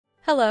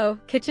Hello,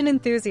 kitchen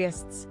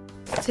enthusiasts!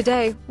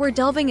 Today, we're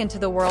delving into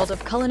the world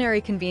of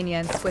culinary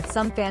convenience with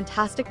some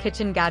fantastic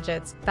kitchen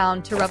gadgets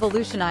bound to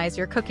revolutionize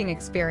your cooking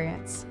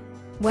experience.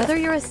 Whether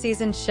you're a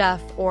seasoned chef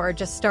or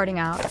just starting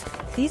out,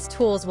 these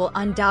tools will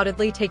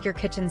undoubtedly take your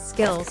kitchen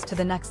skills to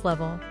the next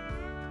level.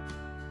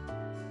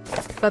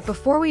 But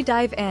before we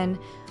dive in,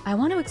 I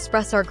want to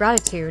express our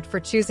gratitude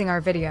for choosing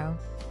our video.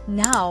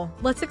 Now,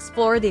 let's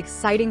explore the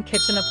exciting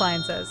kitchen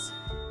appliances.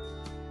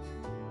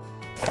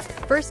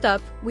 First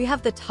up, we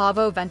have the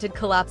Tovolo vented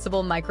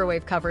collapsible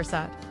microwave cover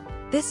set.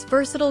 This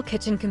versatile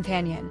kitchen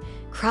companion,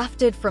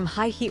 crafted from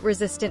high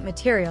heat-resistant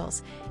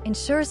materials,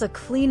 ensures a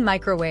clean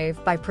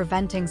microwave by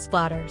preventing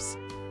splatters.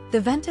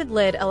 The vented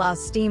lid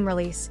allows steam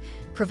release,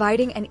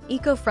 providing an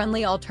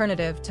eco-friendly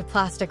alternative to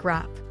plastic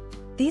wrap.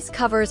 These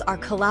covers are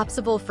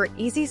collapsible for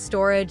easy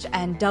storage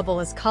and double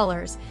as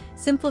collars,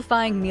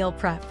 simplifying meal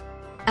prep.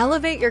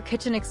 Elevate your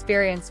kitchen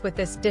experience with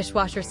this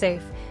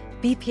dishwasher-safe,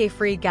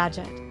 BPA-free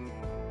gadget.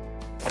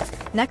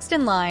 Next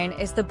in line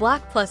is the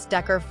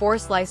BLACK+DECKER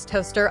 4-slice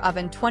toaster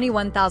oven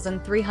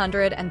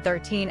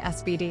 21313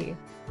 SBD.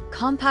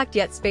 Compact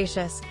yet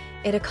spacious,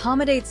 it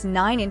accommodates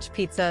 9-inch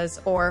pizzas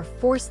or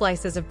 4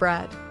 slices of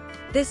bread.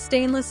 This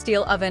stainless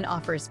steel oven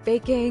offers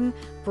baking,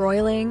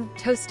 broiling,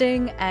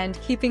 toasting, and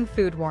keeping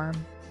food warm.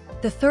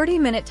 The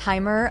 30-minute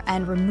timer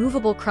and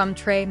removable crumb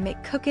tray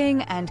make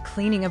cooking and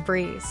cleaning a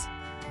breeze.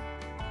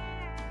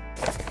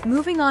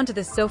 Moving on to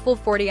the Tovolo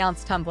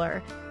 40-ounce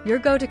tumbler, your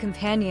go-to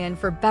companion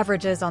for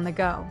beverages on the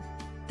go.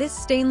 This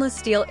stainless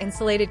steel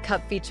insulated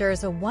cup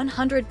features a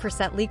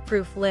 100%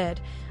 leak-proof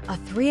lid, a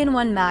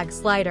 3-in-1 mag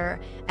slider,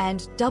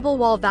 and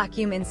double-wall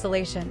vacuum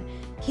insulation,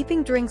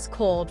 keeping drinks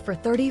cold for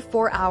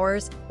 34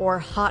 hours or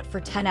hot for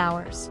 10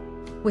 hours.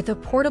 With a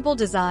portable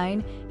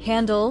design,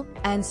 handle,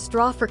 and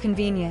straw for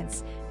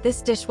convenience,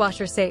 this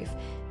dishwasher-safe,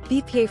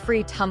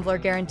 BPA-free tumbler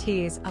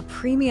guarantees a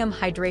premium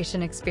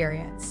hydration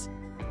experience.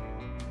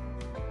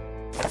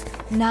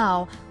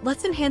 Now,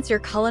 let's enhance your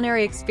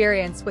culinary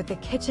experience with the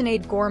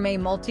KitchenAid Gourmet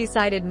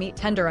multi-sided meat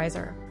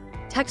tenderizer.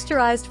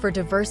 Texturized for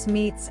diverse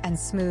meats and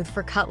smooth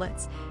for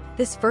cutlets,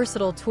 this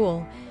versatile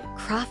tool,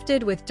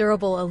 crafted with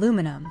durable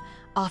aluminum,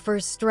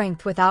 offers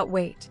strength without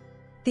weight.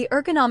 The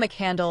ergonomic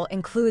handle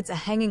includes a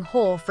hanging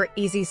hole for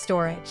easy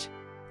storage.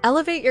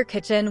 Elevate your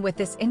kitchen with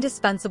this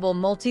indispensable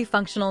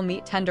multifunctional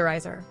meat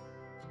tenderizer.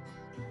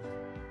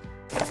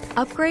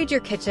 Upgrade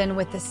your kitchen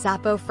with the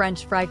Sapo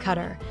French fry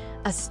cutter,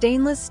 a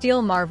stainless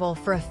steel marvel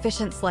for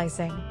efficient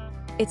slicing.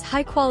 Its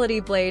high-quality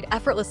blade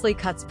effortlessly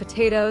cuts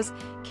potatoes,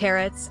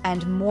 carrots,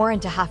 and more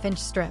into half-inch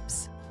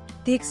strips.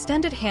 The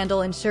extended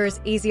handle ensures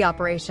easy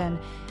operation,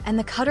 and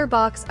the cutter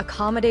box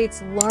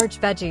accommodates large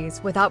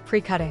veggies without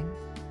pre-cutting.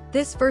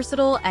 This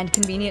versatile and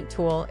convenient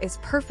tool is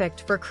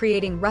perfect for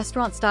creating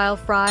restaurant-style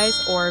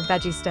fries or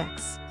veggie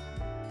sticks.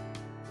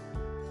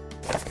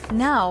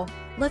 Now,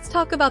 let's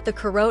talk about the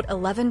Curated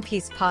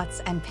 11-piece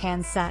pots and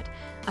pans set,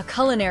 a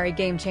culinary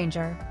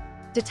game-changer.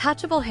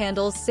 Detachable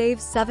handles save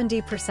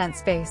 70%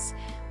 space,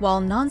 while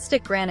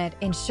non-stick granite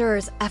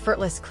ensures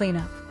effortless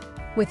cleanup.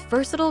 With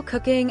versatile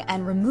cooking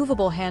and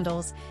removable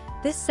handles,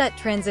 this set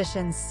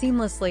transitions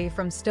seamlessly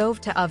from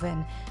stove to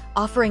oven,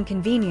 offering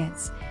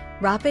convenience,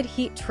 rapid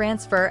heat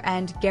transfer,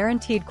 and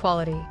guaranteed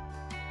quality.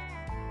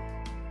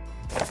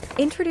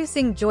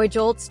 Introducing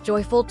JoyJolt's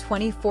joyful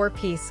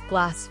 24-piece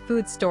glass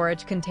food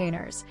storage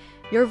containers,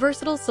 your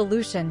versatile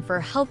solution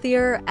for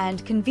healthier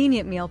and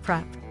convenient meal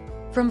prep.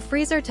 From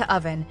freezer to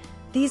oven,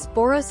 these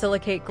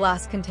borosilicate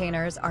glass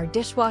containers are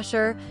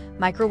dishwasher,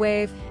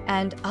 microwave,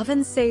 and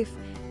oven-safe,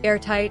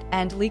 airtight,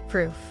 and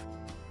leak-proof.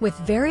 With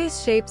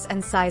various shapes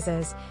and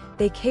sizes,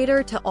 they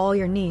cater to all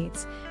your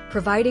needs,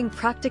 providing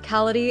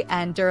practicality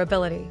and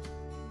durability.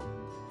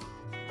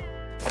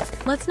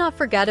 Let's not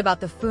forget about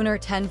the Fooner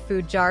 10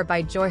 food jar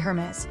by Joy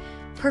Hermes,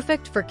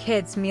 perfect for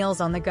kids' meals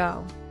on the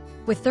go.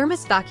 With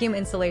thermos vacuum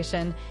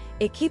insulation,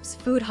 it keeps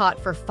food hot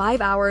for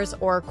 5 hours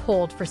or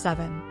cold for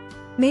 7.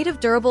 Made of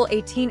durable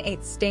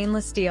 18/8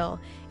 stainless steel,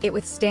 it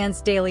withstands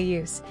daily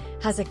use,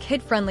 has a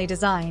kid-friendly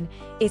design,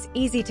 is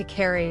easy to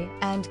carry,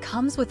 and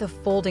comes with a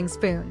folding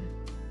spoon.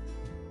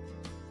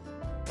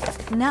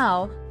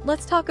 Now,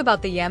 let's talk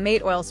about the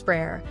Yam8 oil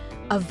sprayer,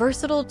 a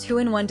versatile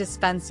 2-in-1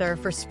 dispenser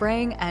for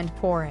spraying and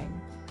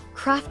pouring.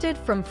 Crafted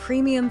from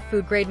premium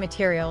food-grade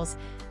materials,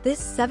 this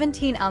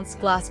 17-ounce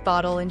glass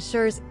bottle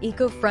ensures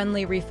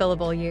eco-friendly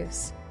refillable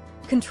use.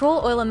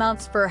 Control oil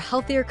amounts for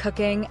healthier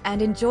cooking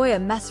and enjoy a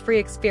mess-free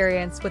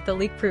experience with the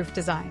leak-proof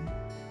design.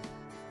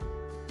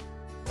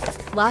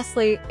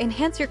 Lastly,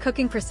 enhance your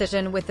cooking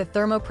precision with the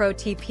ThermoPro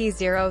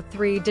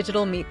TP03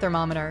 digital meat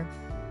thermometer.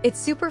 Its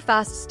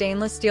super-fast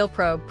stainless steel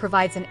probe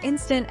provides an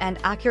instant and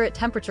accurate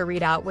temperature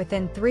readout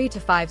within 3 to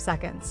 5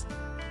 seconds.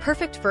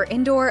 Perfect for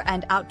indoor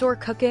and outdoor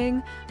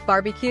cooking,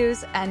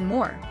 barbecues, and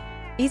more.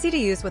 Easy to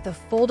use with a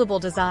foldable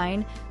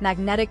design,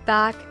 magnetic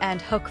back, and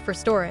hook for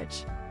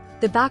storage.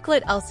 The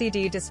backlit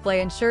LCD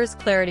display ensures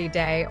clarity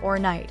day or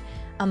night,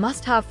 a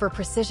must-have for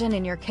precision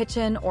in your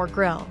kitchen or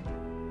grill.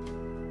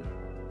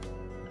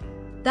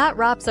 That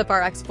wraps up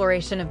our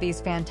exploration of these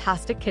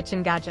fantastic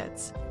kitchen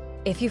gadgets.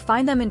 If you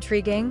find them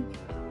intriguing,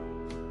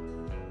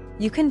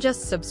 you can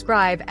just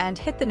subscribe and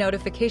hit the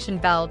notification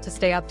bell to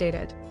stay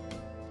updated.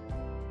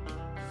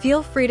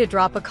 Feel free to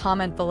drop a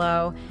comment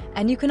below,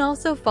 and you can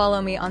also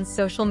follow me on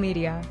social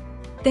media.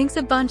 Thanks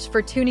a bunch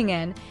for tuning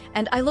in,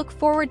 and I look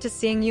forward to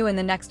seeing you in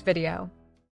the next video.